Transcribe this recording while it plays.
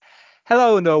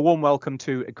Hello and a warm welcome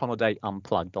to Econoday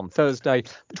Unplugged on Thursday,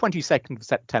 the 22nd of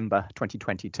September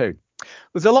 2022.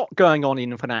 There's a lot going on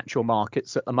in financial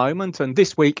markets at the moment, and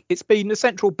this week it's been the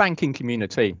central banking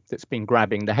community that's been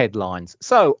grabbing the headlines.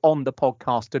 So on the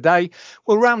podcast today,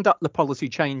 we'll round up the policy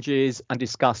changes and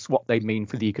discuss what they mean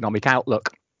for the economic outlook.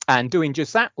 And doing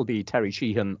just that will be Terry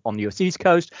Sheehan on the US East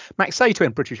Coast, Max Sato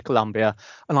in British Columbia,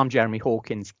 and I'm Jeremy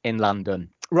Hawkins in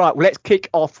London. Right, well, let's kick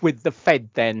off with the Fed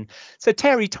then. So,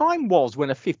 Terry, time was when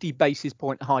a 50 basis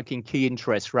point hike in key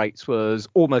interest rates was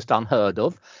almost unheard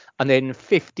of. And then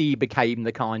 50 became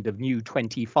the kind of new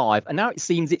 25. And now it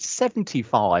seems it's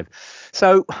 75.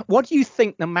 So what do you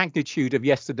think the magnitude of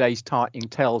yesterday's tightening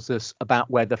tells us about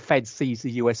where the Fed sees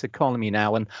the US economy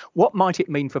now? And what might it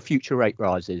mean for future rate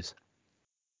rises?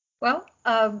 Well,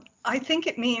 I think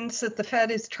it means that the Fed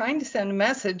is trying to send a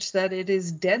message that it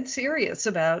is dead serious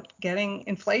about getting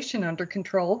inflation under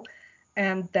control,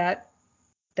 and that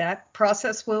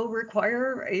process will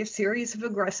require a series of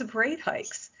aggressive rate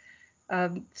hikes.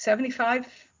 75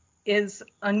 is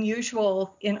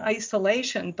unusual in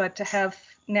isolation, but to have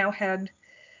now had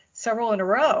several in a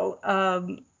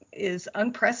row is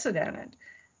unprecedented.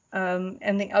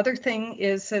 And the other thing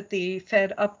is that the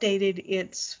Fed updated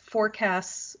its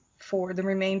forecasts for the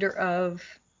remainder of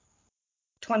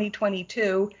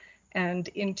 2022 and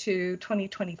into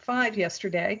 2025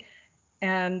 yesterday.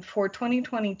 And for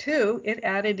 2022, it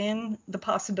added in the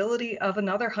possibility of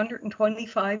another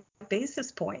 125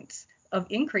 basis points of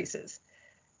increases.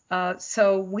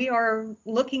 So we are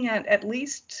looking at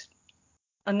least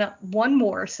one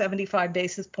more 75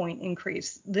 basis point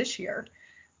increase this year,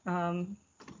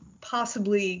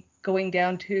 possibly going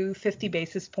down to 50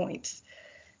 basis points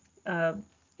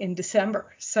in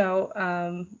December.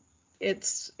 So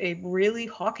it's a really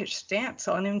hawkish stance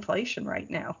on inflation right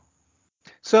now.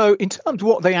 So in terms of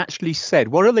what they actually said,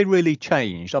 what have they really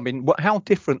changed? I mean, how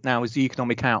different now is the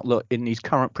economic outlook in these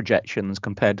current projections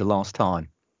compared to last time?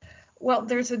 Well,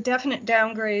 there's a definite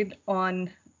downgrade on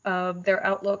their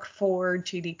outlook for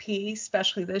GDP,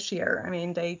 especially this year. I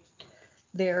mean,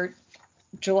 their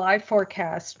July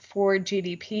forecast for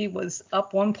GDP was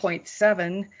up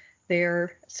 1.7.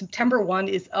 Their September one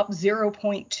is up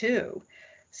 0.2.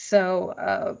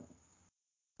 So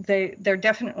they're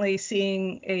definitely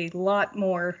seeing a lot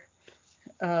more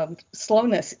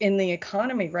slowness in the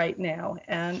economy right now.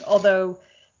 And although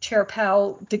Chair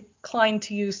Powell declined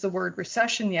to use the word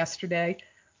recession yesterday,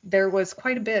 there was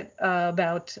quite a bit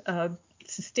about a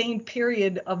sustained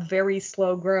period of very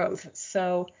slow growth.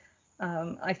 So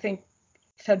I think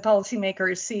Fed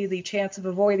policymakers see the chance of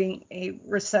avoiding a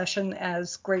recession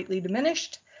as greatly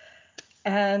diminished,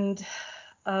 and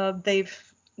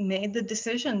they've made the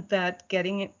decision that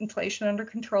getting inflation under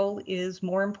control is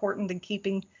more important than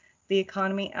keeping the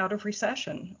economy out of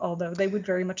recession, although they would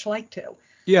very much like to.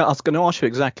 Yeah, I was going to ask you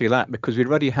exactly that, because we'd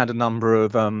already had a number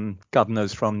of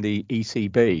governors from the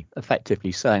ECB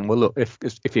effectively saying, well, look, if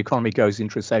the economy goes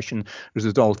into recession as a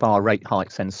result of our rate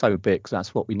hikes, then so be it, 'cause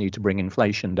that's what we need to bring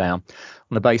inflation down.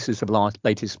 On the basis of the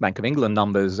latest Bank of England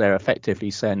numbers, they're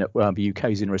effectively saying that the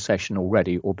UK is in recession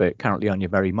already, albeit currently only a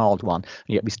very mild one,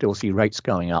 and yet we still see rates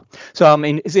going up. So, I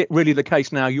mean, is it really the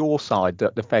case now, your side,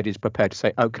 that the Fed is prepared to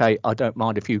say, OK, I don't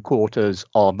mind a few quarters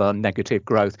of negative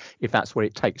growth if that's what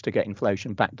it takes to get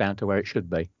inflation back down to where it should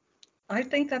be? I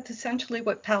think that's essentially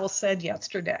what Powell said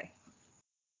yesterday.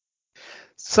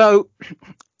 So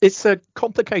it's a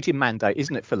complicated mandate,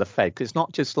 isn't it, for the Fed? Because it's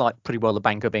not just like pretty well the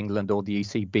Bank of England or the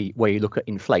ECB where you look at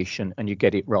inflation and you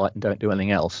get it right and don't do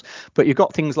anything else. But you've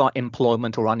got things like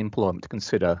employment or unemployment to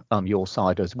consider your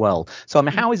side as well. So I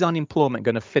mean, how is unemployment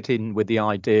going to fit in with the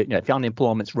idea, if the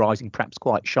unemployment's rising perhaps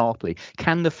quite sharply,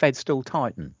 can the Fed still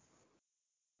tighten?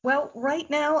 Well, right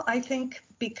now, I think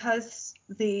because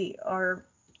our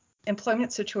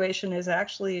employment situation is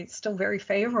actually still very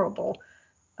favorable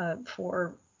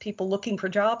for people looking for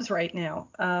jobs right now,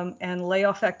 and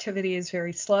layoff activity is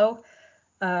very slow.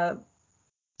 There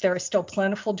are still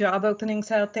plentiful job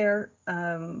openings out there.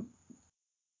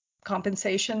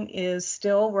 Compensation is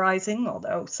still rising,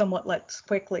 although somewhat less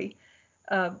quickly.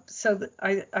 So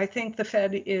I think the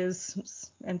Fed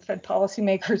and Fed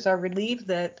policymakers are relieved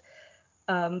that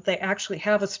they actually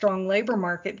have a strong labor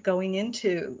market going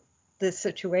into this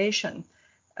situation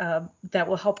that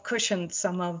will help cushion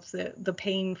some of the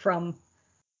pain from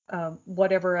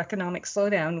whatever economic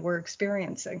slowdown we're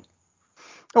experiencing.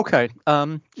 Okay.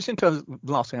 Just in terms of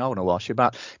the last thing I want to ask you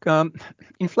about, um,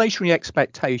 inflationary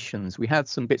expectations. We had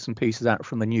some bits and pieces out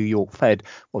from the New York Fed,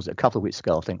 what was it, a couple of weeks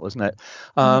ago, I think, wasn't it?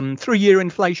 Mhm. 3-year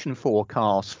inflation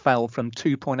forecast fell from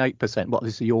 2.8%. What,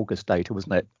 this is the August data,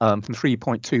 wasn't it? From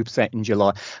 3.2% in July.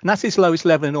 And that's its lowest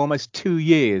level in almost 2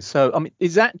 years. So, I mean,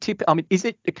 is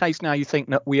it the case now you think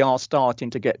that we are starting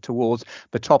to get towards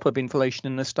the top of inflation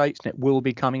in the States and it will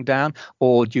be coming down?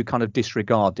 Or do you kind of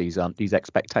disregard these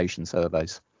expectation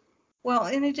surveys? Well,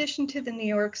 in addition to the New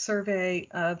York survey,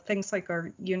 things like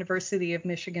our University of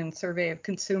Michigan survey of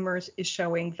consumers is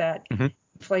showing that Hmm.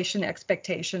 inflation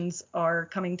expectations are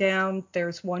coming down.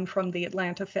 There's one from the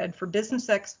Atlanta Fed for business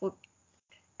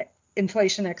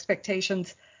inflation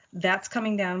expectations. That's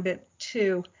coming down a bit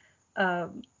too.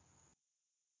 Um,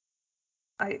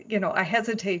 I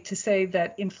hesitate to say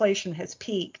that inflation has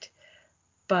peaked,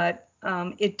 but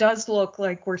it does look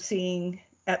like we're seeing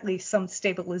at least some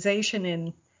stabilization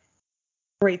in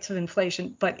rates of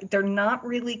inflation, but they're not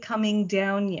really coming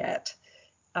down yet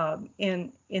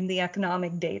in the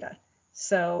economic data.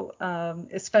 So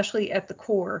especially at the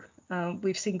core,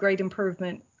 we've seen great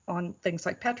improvement on things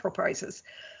like petrol prices,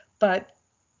 but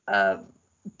uh,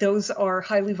 those are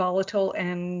highly volatile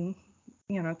and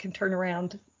can turn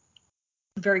around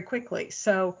very quickly.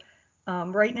 So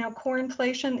right now, core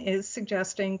inflation is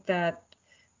suggesting that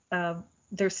uh,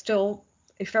 there's still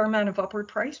a fair amount of upward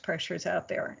price pressures out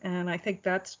there. And I think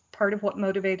that's part of what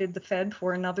motivated the Fed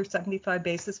for another 75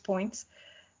 basis points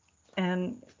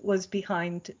and was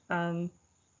behind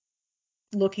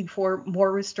looking for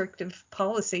more restrictive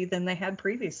policy than they had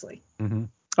previously. Hmm.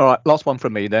 All right, last one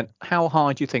from me then. How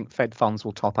high do you think Fed funds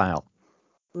will top out?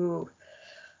 Ooh.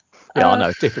 Yeah, I Uh,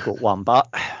 know, difficult one,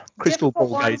 but crystal Difficult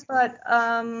ball one, gaze. but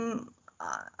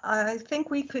I think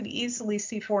we could easily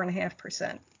see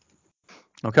 4.5%.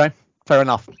 Okay, fair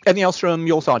enough. Anything else from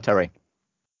your side, Terry?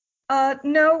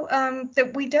 No,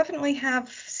 that we definitely have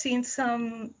seen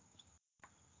some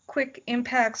quick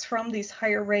impacts from these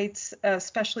higher rates,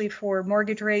 especially for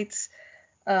mortgage rates.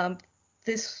 Um,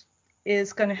 this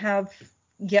is going to have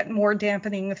yet more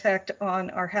dampening effect on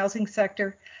our housing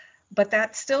sector, but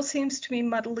that still seems to be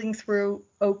muddling through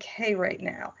okay right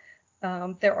now.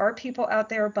 There are people out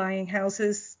there buying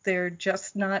houses. They're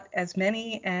just not as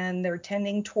many, and they're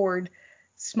tending toward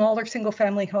smaller single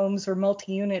family homes or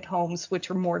multi-unit homes, which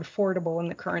are more affordable in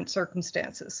the current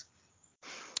circumstances.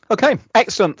 Okay,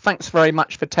 excellent. Thanks very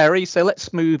much for Terry. So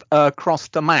let's move across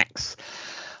to Max.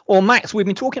 Well, Max, we've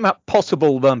been talking about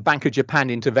possible Bank of Japan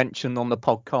intervention on the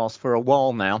podcast for a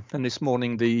while now, and this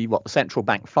morning the central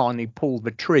bank finally pulled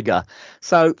the trigger.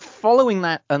 So, following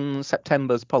that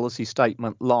September's policy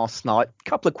statement last night, a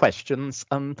couple of questions.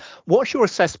 What's your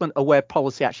assessment of where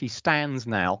policy actually stands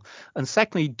now? And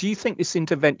secondly, do you think this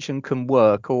intervention can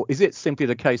work, or is it simply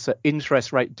the case that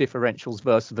interest rate differentials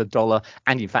versus the dollar,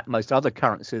 and in fact most other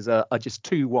currencies, are just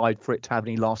too wide for it to have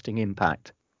any lasting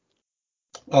impact?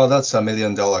 Oh, that's $1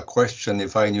 million question.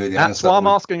 If I knew the That's answer, why I I'm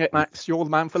would. asking it, Max. You're the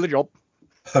man for the job.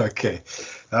 Okay.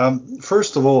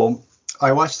 First of all,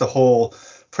 I watched the whole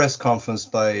press conference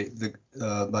by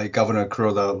Governor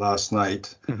Kuroda last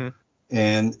night, Hmm.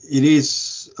 and it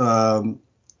is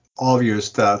obvious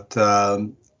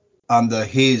that under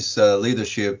his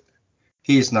leadership,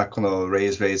 he is not going to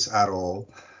raise rates at all.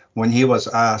 When he was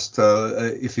asked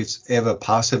if it's ever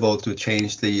possible to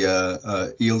change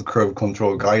the yield curve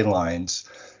control guidelines,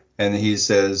 and he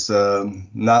says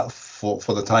not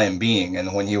for the time being.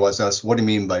 And when he was asked, what do you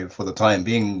mean by for the time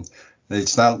being?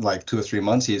 It's not like 2 or 3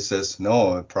 months. He says,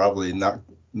 no, probably not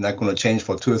going to change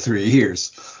for 2 or 3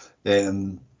 years.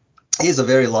 And he's a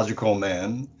very logical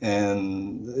man,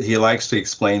 and he likes to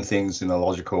explain things in a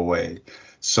logical way.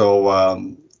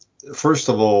 So first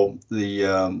of all,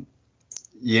 the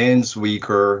yen's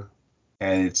weaker,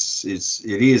 and it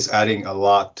is adding a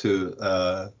lot to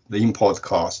the import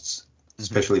costs, Hmm.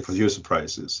 especially producer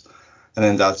prices, and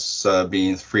then that's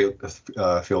being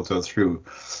filtered through.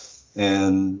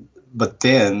 But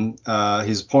then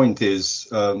his point is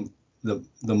the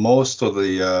most of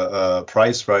the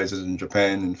price rises in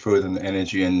Japan in food and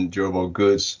energy and durable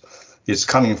goods is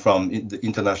coming from the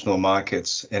international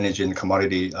markets, energy and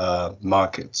commodity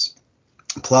markets.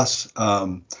 Plus,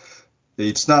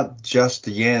 it's not just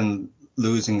the yen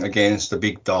losing against the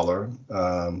big dollar,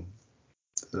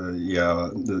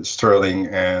 the sterling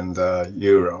and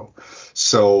euro.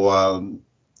 So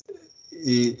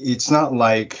it's not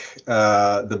like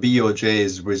the BOJ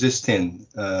is resisting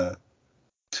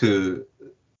to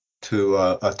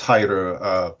a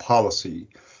tighter policy,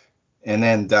 and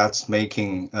then that's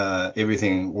making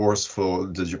everything worse for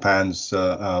Japan's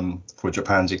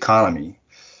economy.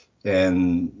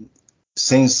 And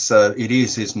since it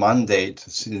is his mandate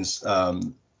since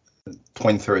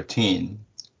 2013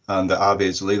 under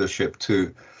Abe's leadership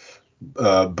to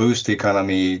boost the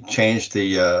economy, change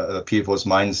the people's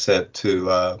mindset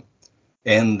to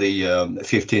end the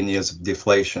 15 years of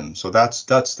deflation. So that's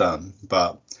done.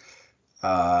 But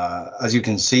as you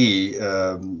can see,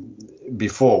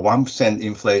 before 1%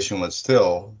 inflation was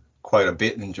still quite a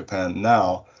bit in Japan.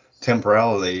 Now,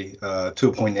 temporarily,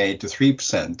 2.8 to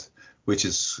 3%, which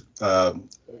is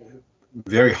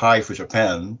very high for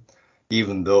Japan,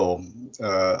 even though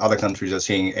other countries are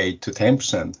seeing 8 to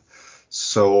 10%.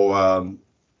 So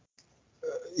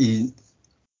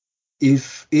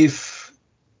if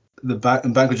the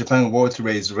Bank of Japan were to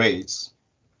raise rates,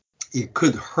 it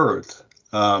could hurt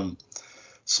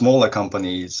smaller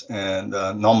companies and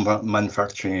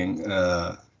non-manufacturing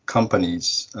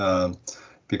companies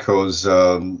because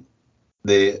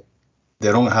they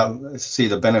don't see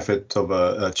the benefit of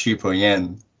a cheaper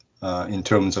yen in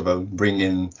terms of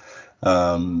bringing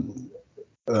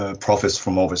profits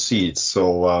from overseas.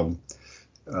 So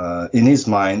in his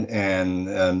mind,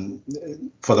 and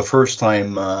for the first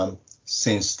time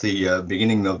since the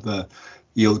beginning of the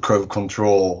yield curve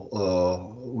control,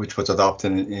 which was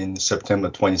adopted in September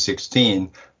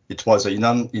 2016, it was a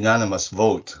unanimous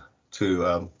vote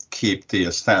to keep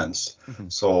the stance. Mm-hmm.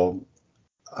 So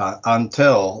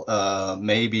until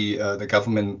maybe the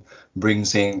government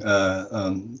brings in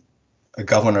a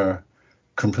governor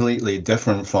completely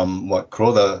different from what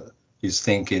Kuroda is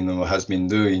thinking or has been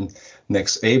doing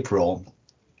next April,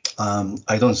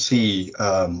 I don't see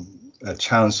a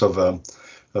chance of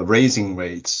raising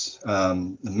rates.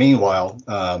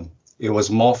 Meanwhile, it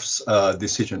was MOF's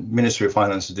decision, Ministry of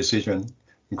Finance decision,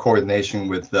 in coordination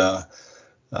with the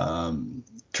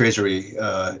Treasury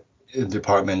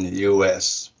Department in the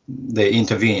U.S. They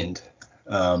intervened,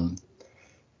 and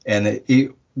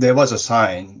there was a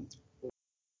sign.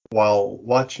 While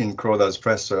watching Kuroda's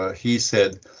presser, he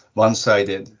said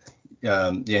one-sided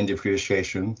yen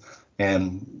depreciation,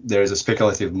 and there is a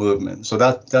speculative movement. So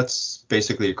that's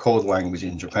basically code language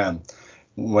in Japan.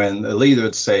 When a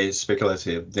leader says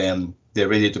speculative, then they're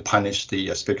ready to punish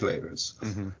the speculators.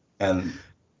 Mm-hmm. And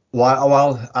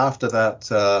while after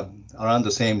that, around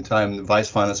the same time, the Vice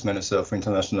Finance Minister for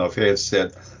International Affairs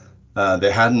said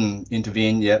they hadn't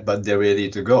intervened yet, but they're ready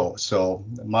to go. So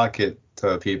the market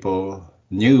people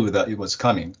knew that it was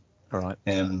coming. All right.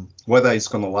 And whether it's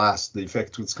going to last, the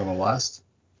effect is going to last.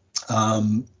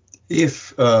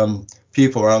 If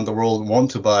people around the world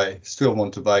still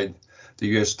want to buy the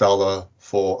US dollar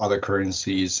for other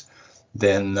currencies,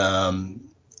 then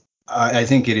I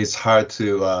think it is hard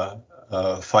to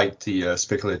fight the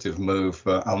speculative move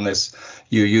unless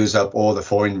you use up all the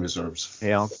foreign reserves.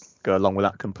 Yeah, I'll go along with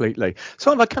that completely.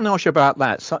 So if I can ask you about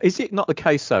that, so is it not the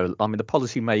case, though? I mean, the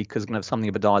policymakers are going to have something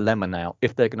of a dilemma now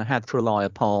if they're going to have to rely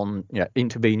upon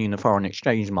intervening in the foreign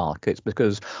exchange markets,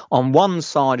 because on one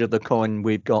side of the coin,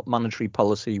 we've got monetary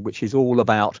policy, which is all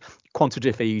about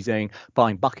quantitative easing,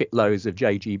 buying bucket loads of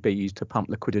JGBs to pump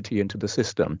liquidity into the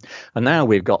system. And now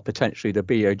we've got potentially the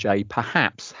BOJ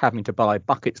perhaps having to buy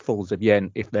bucketfuls of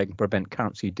yen if they can prevent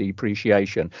currency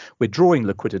depreciation, withdrawing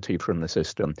liquidity from the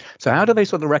system. So how do they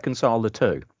sort of reconcile the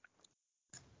two?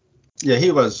 Yeah,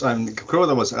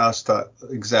 Kuroda was asked that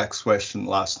exact question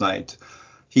last night.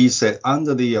 He said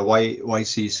under the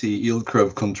YCC yield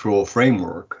curve control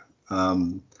framework,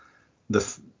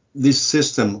 this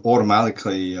system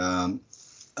automatically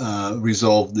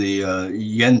resolved the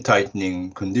yen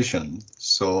tightening condition.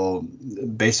 So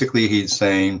basically, he's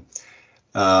saying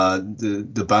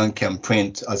the bank can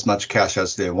print as much cash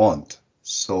as they want,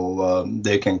 so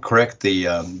they can correct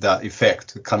that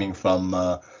effect coming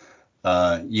from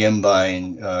yen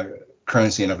buying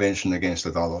currency intervention against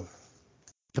the dollar.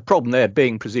 The problem there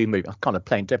being presumably, I'm kind of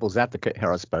playing devil's advocate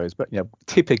here, I suppose, but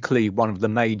typically one of the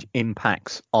major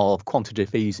impacts of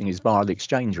quantitative easing is via the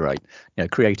exchange rate,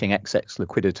 creating excess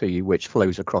liquidity which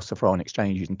flows across the foreign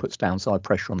exchanges and puts downside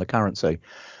pressure on the currency.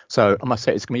 So I must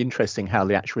say it's going to be interesting how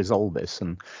they actually resolve this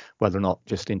and whether or not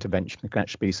just intervention can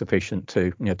actually be sufficient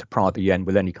to pry the yen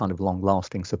with any kind of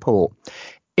long-lasting support.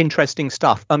 Interesting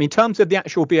stuff. In terms of the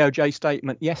actual BOJ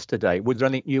statement yesterday, was there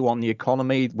anything new on the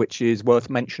economy which is worth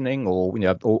mentioning, or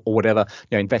or whatever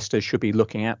investors should be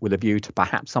looking at with a view to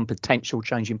perhaps some potential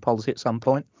change in policy at some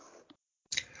point?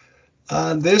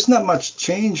 There's not much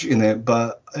change in it,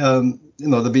 but the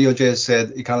BOJ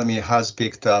said economy has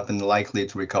picked up and likely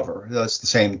to recover. That's the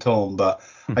same tone, but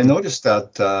mm-hmm. I noticed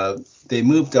that they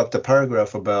moved up the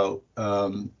paragraph about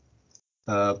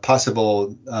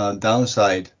possible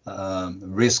downside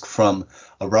risk from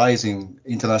a rising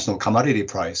international commodity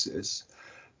prices.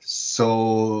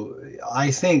 So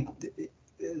I think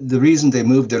the reason they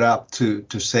moved it up to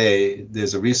say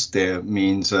there's a risk there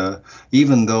means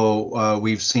even though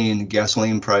we've seen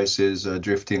gasoline prices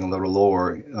drifting a little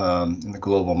lower in the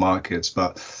global markets,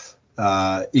 but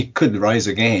it could rise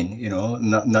again,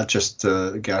 not just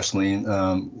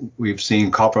gasoline. We've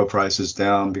seen copper prices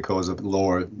down because of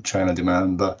lower China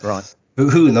demand, but right.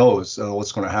 Who knows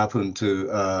what's going to happen to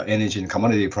energy and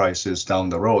commodity prices down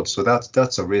the road. So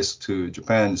that's a risk to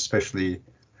Japan, especially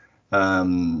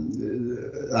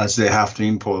as they have to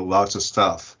import lots of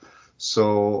stuff.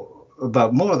 So,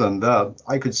 but more than that,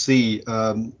 I could see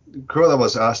Kuroda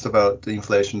was asked about the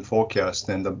inflation forecast,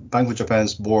 and the Bank of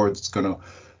Japan's board is going to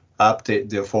update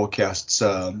their forecasts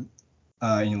in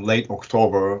late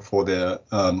October for their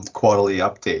quarterly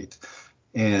update.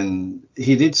 And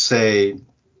he did say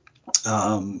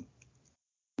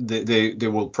they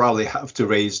will probably have to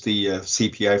raise the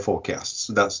CPI forecasts.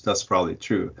 That's probably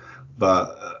true.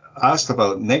 But asked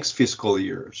about next fiscal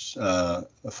year's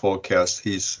forecast,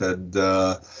 he said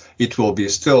it will be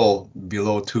still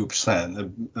below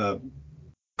 2%.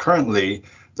 Currently,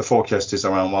 the forecast is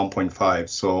around 1.5.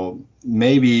 So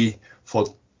maybe for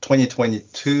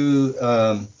 2022,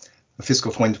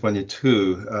 fiscal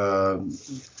 2022,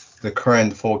 the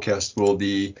current forecast will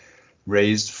be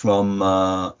raised from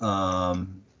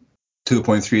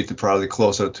 2.3 to probably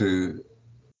closer to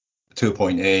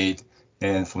 2.8.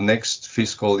 And for next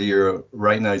fiscal year,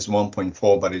 right now it's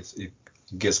 1.4, but it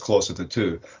gets closer to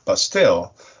 2. But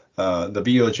still, the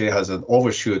BOJ has an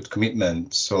overshoot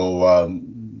commitment. So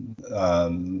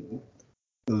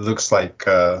looks like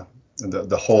the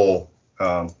whole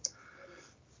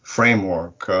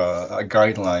framework,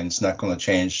 guidelines not going to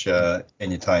change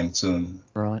anytime soon.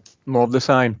 Right. More of the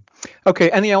same. Okay.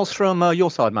 Anything else from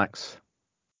your side, Max?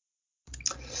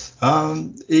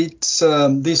 It's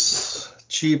this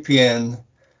GPN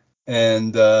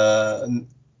and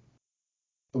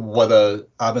whether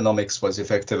Abenomics was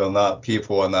effective or not,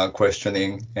 people are now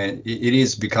questioning, and it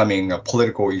is becoming a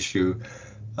political issue.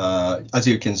 As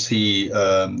you can see,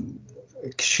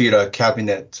 Kishida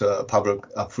cabinet public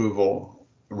approval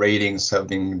ratings have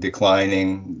been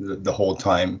declining the whole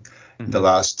time, the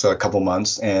last couple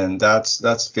months, and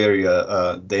that's very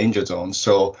danger zone.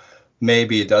 So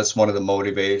maybe that's one of the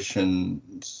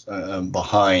motivations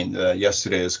behind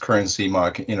yesterday's currency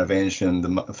market intervention.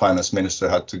 The finance minister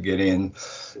had to get in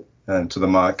to the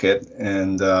market,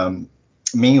 and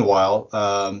meanwhile,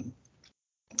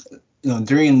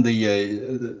 during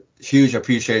the huge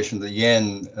appreciation of the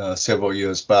yen several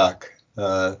years back,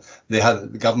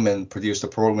 the government produced a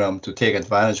program to take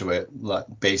advantage of it, like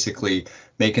basically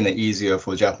making it easier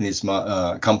for Japanese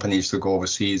companies to go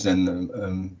overseas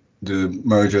and do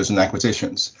mergers and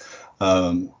acquisitions.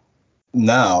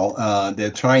 Now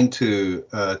they're trying to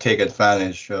take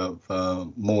advantage of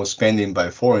more spending by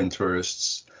foreign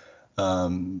tourists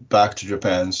back to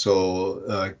Japan. So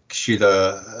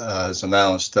Kishida has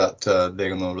announced that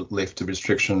they're going to lift the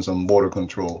restrictions on border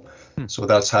control. So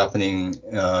that's happening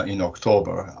in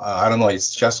October. I don't know.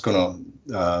 It's just going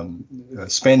to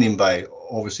spending by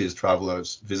overseas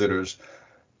travelers, visitors.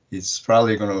 It's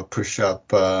probably going to push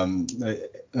up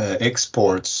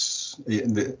exports.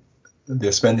 The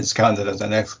spending is counted as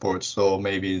an export, so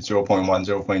maybe 0.1,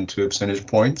 0.2 percentage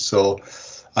points. So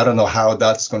I don't know how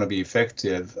that's going to be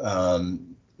effective.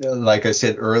 Like I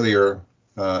said earlier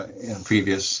in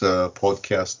previous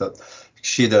podcast, that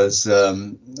Kishida's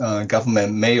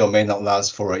government may or may not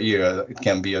last for a year. It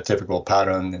can be a typical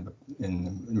pattern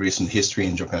in recent history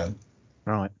in Japan.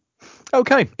 Right.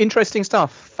 Okay, interesting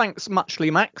stuff. Thanks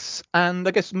muchly, Max. And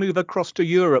I guess move across to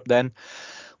Europe then.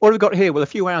 What have we got here? Well, a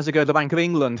few hours ago, the Bank of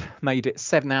England made it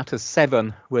 7 out of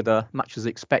 7 with a much as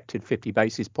expected 50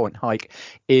 basis point hike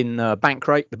in bank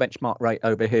rate, the benchmark rate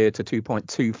over here to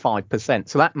 2.25%.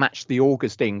 So that matched the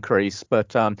August increase,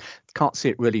 but can't see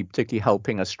it really particularly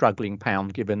helping a struggling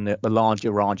pound given the larger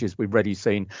rages we've already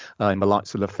seen in the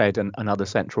likes of the Fed and other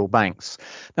central banks.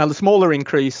 Now, the smaller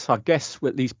increase, I guess,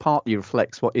 at least partly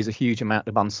reflects what is a huge amount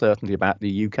of uncertainty about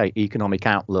the UK economic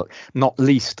outlook, not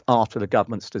least after the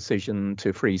government's decision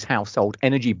to freeze household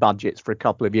energy budgets for a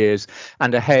couple of years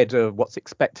and ahead of what's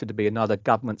expected to be another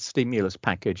government stimulus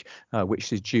package,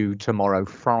 which is due tomorrow,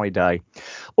 Friday.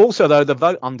 Also, though, the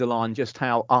vote underlined just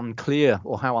how unclear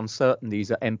or how uncertain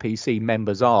these MPC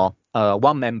members are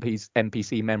One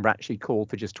MPC member actually called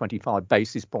for just 25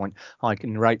 basis point hike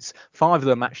in rates. 5 of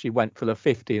them actually went for the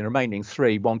 50, and the remaining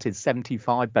 3 wanted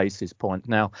 75 basis points.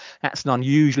 Now, that's an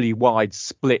unusually wide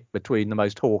split between the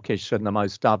most hawkish and the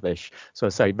most dovish. So I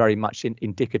say very much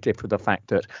indicative of the fact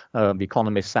that the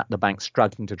economists at the bank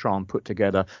struggling to try and put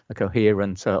together a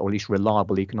coherent or at least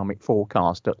reliable economic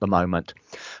forecast at the moment.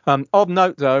 Of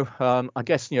note, though, I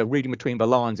guess, reading between the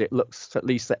lines, it looks at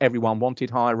least that everyone wanted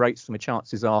higher rates, and the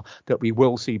chances are that we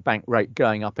will see bank rate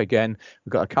going up again.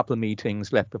 We've got a couple of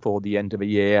meetings left before the end of the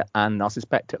year, and I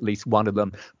suspect at least one of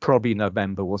them, probably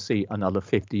November, will see another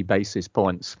 50 basis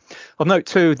points. Of note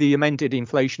too, the amended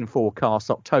inflation forecast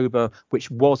October,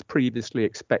 which was previously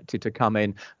expected to come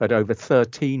in at over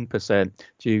 13%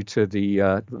 due to the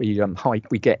hike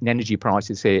we get in energy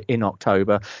prices here in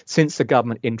October. Since the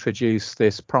government introduced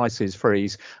this prices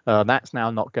freeze, that's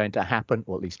now not going to happen,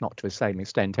 or at least not to the same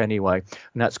extent anyway,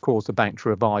 and that's caused the bank to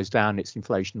revise down its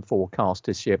inflation forecast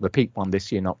this year, the peak one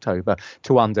this year in October,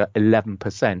 to under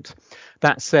 11%.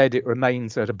 That said, it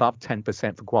remains at above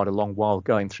 10% for quite a long while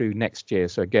going through next year.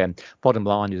 So again, bottom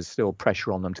line is still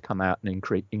pressure on them to come out and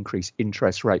increase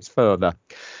interest rates further.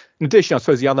 In addition, I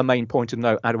suppose the other main point to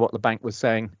note out of what the bank was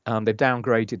saying, they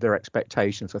downgraded their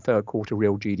expectations for third quarter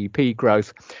real GDP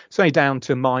growth. It's only down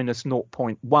to minus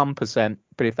 0.1%.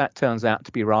 But if that turns out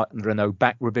to be right and there are no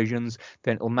back revisions,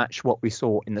 then it'll match what we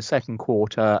saw in the second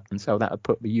quarter. And so that would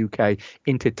put the UK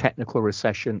into technical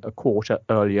recession a quarter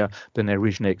earlier than they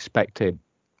originally expected.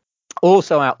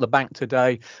 Also out the bank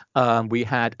today, we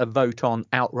had a vote on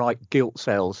outright gilt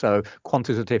sales, so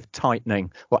quantitative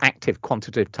tightening, or active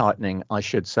quantitative tightening, I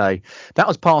should say. That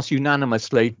was passed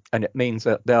unanimously, and it means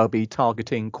that they'll be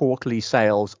targeting quarterly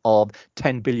sales of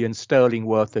 10 billion sterling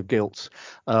worth of gilts,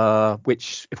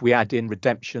 which, if we add in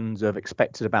redemptions of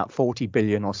expected about 40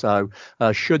 billion or so,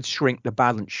 should shrink the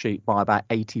balance sheet by about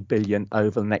 80 billion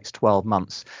over the next 12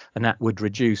 months. And that would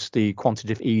reduce the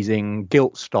quantitative easing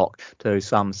gilt stock to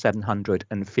some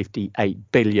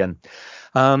 758 billion.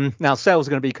 Now, sales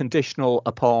are going to be conditional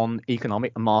upon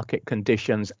economic and market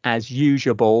conditions as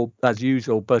usual.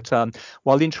 But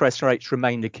while interest rates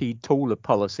remain the key tool of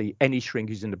policy, any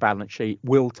shrinkage in the balance sheet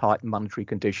will tighten monetary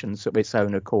conditions of its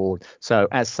own accord. So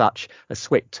as such, a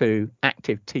switch to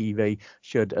active TV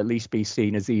should at least be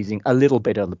seen as easing a little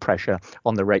bit of the pressure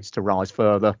on the rates to rise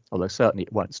further, although certainly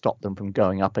it won't stop them from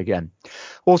going up again.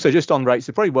 Also, just on rates,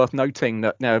 it's probably worth noting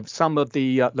that now some of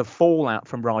the fallout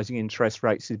from rising interest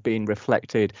rates is being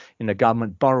reflected in the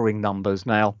government borrowing numbers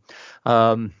now.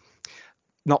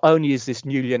 Not only is this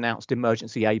newly announced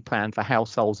emergency aid plan for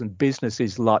households and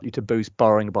businesses likely to boost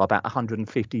borrowing by about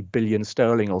 150 billion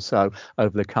sterling or so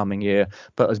over the coming year,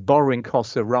 but as borrowing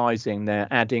costs are rising, they're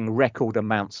adding record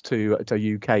amounts to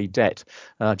UK debt.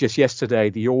 Just yesterday,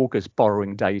 the August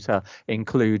borrowing data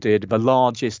included the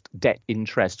largest debt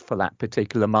interest for that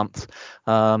particular month.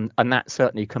 And that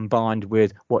certainly combined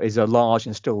with what is a large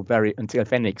and still very,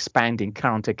 if any, expanding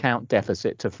current account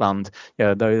deficit to fund,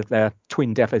 though their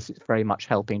twin deficits very much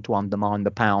helping to undermine the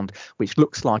pound, which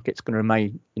looks like it's going to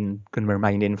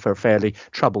remain in for a fairly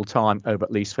troubled time over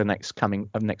at least for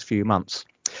the next few months.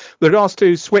 With regards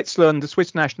to Switzerland, the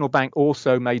Swiss National Bank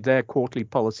also made their quarterly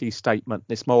policy statement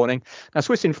this morning. Now,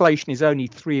 Swiss inflation is only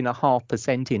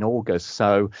 3.5% in August,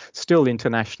 so still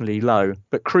internationally low.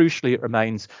 But crucially, it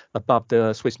remains above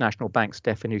the Swiss National Bank's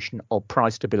definition of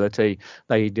price stability.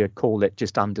 They call it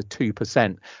just under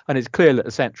 2%. And it's clear that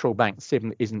the central bank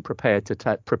simply isn't prepared to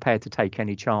take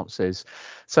any chances.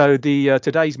 So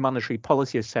today's monetary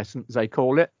policy assessment, as they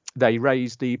call it, they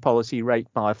raised the policy rate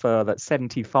by a further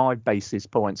 75 basis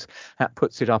points. That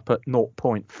puts it up at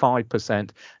 0.5%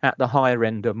 at the higher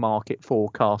end of market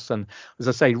forecasts. And as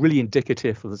I say, really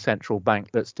indicative of the central bank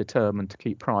that's determined to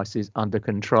keep prices under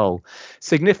control.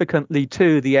 Significantly,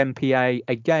 too, the MPA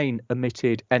again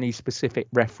omitted any specific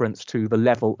reference to the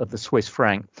level of the Swiss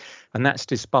franc. And that's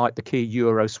despite the key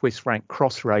euro-Swiss franc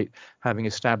cross rate having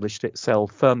established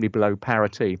itself firmly below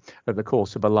parity over the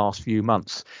course of the last few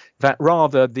months. That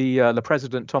rather, the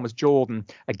President, Thomas Jordan,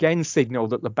 again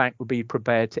signalled that the bank would be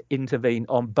prepared to intervene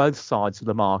on both sides of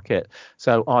the market,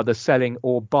 so either selling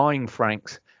or buying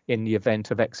francs in the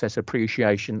event of excess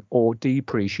appreciation or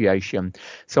depreciation.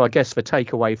 So I guess the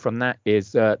takeaway from that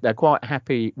is they're quite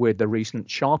happy with the recent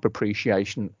sharp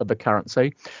appreciation of the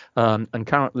currency, and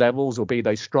current levels, or be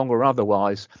they strong or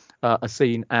otherwise, are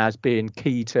seen as being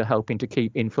key to helping to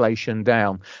keep inflation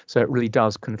down. So it really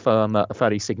does confirm a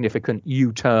fairly significant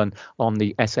U-turn on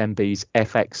the SNB's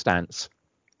FX stance.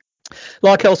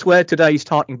 Like elsewhere, today's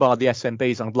tightening by the SMB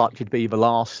is unlikely to be the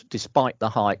last. Despite the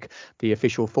hike, the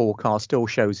official forecast still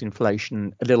shows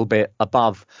inflation a little bit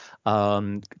above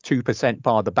 2%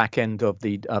 by the back end of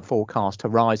the forecast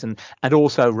horizon, and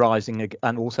also rising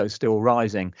and also still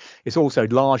rising. It's also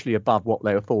largely above what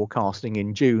they were forecasting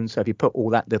in June. So if you put all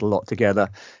that little lot together,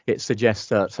 it suggests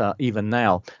that even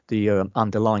now the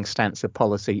underlying stance of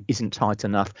policy isn't tight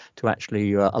enough to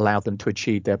actually allow them to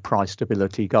achieve their price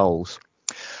stability goals.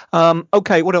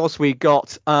 OK, what else we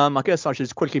got? I guess I should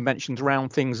just quickly mention to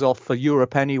round things off for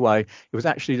Europe anyway. It was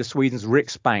actually the Sweden's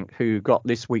Riksbank who got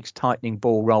this week's tightening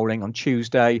ball rolling on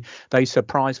Tuesday. They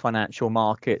surprised financial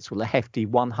markets with a hefty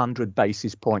 100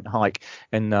 basis point hike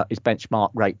in its benchmark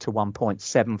rate to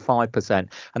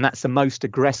 1.75%. And that's the most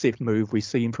aggressive move we've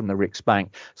seen from the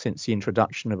Riksbank since the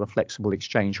introduction of a flexible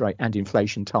exchange rate and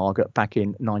inflation target back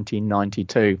in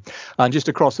 1992. And just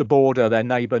across the border, their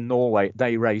neighbour Norway,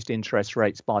 they raised interest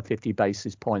rates by 50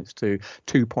 basis points to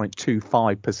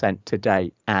 2.25%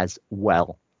 today as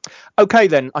well. OK,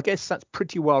 then, I guess that's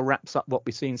pretty well wraps up what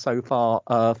we've seen so far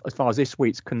as far as this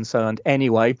week's concerned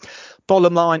anyway.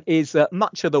 Bottom line is that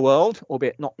much of the world,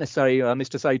 albeit not necessarily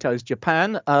Mr. Sato's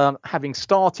Japan, having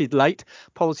started late,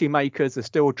 policymakers are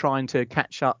still trying to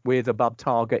catch up with above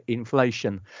target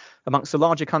inflation. Amongst the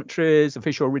larger countries,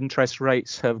 official interest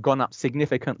rates have gone up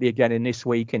significantly again in this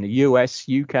week in the US,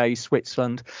 UK,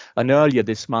 Switzerland, and earlier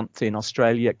this month in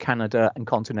Australia, Canada, and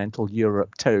continental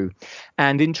Europe too.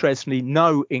 And interestingly,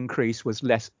 no increase was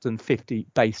less than 50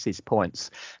 basis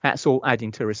points. That's all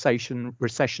adding to recession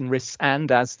risks,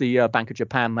 and as the Bank of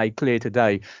Japan made clear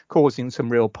today, causing some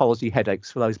real policy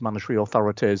headaches for those monetary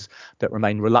authorities that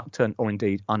remain reluctant or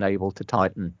indeed unable to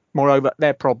tighten. Moreover,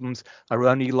 their problems are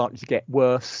only likely to get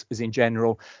worse, as in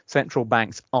general, central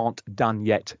banks aren't done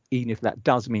yet, even if that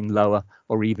does mean lower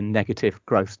or even negative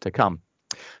growth to come.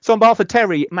 So on behalf of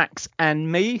Terry, Max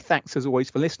and me, thanks as always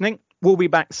for listening. We'll be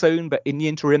back soon, but in the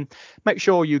interim, make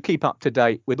sure you keep up to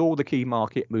date with all the key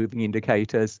market moving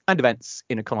indicators and events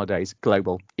in Econoday's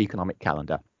global economic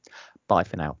calendar. Bye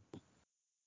for now.